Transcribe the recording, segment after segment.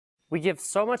We give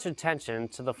so much attention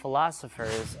to the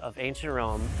philosophers of ancient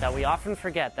Rome that we often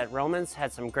forget that Romans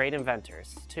had some great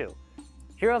inventors, too.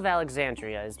 Hero of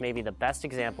Alexandria is maybe the best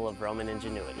example of Roman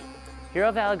ingenuity. Hero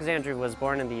of Alexandria was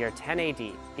born in the year 10 AD.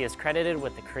 He is credited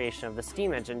with the creation of the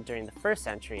steam engine during the 1st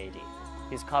century AD.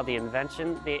 He's called the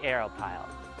invention the aeropile,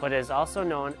 but it is also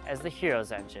known as the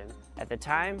hero's engine. At the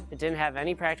time, it didn't have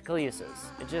any practical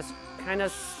uses. It just kind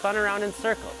of spun around in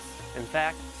circles. In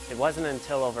fact, it wasn't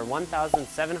until over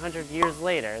 1,700 years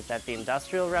later that the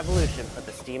Industrial Revolution put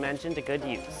the steam engine to good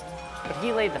use. But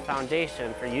he laid the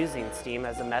foundation for using steam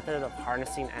as a method of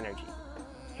harnessing energy.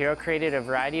 Hero created a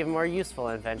variety of more useful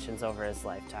inventions over his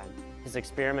lifetime. His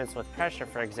experiments with pressure,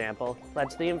 for example, led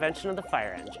to the invention of the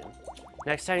fire engine.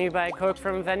 Next time you buy a Coke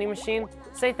from a vending machine,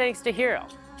 say thanks to Hero.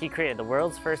 He created the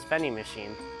world's first vending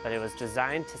machine, but it was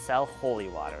designed to sell holy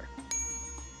water.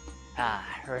 Ah,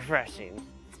 refreshing.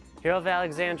 Hero of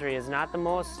Alexandria is not the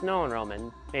most known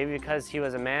Roman, maybe because he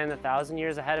was a man 1,000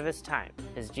 years ahead of his time.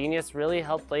 His genius really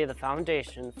helped lay the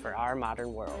foundation for our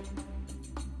modern world.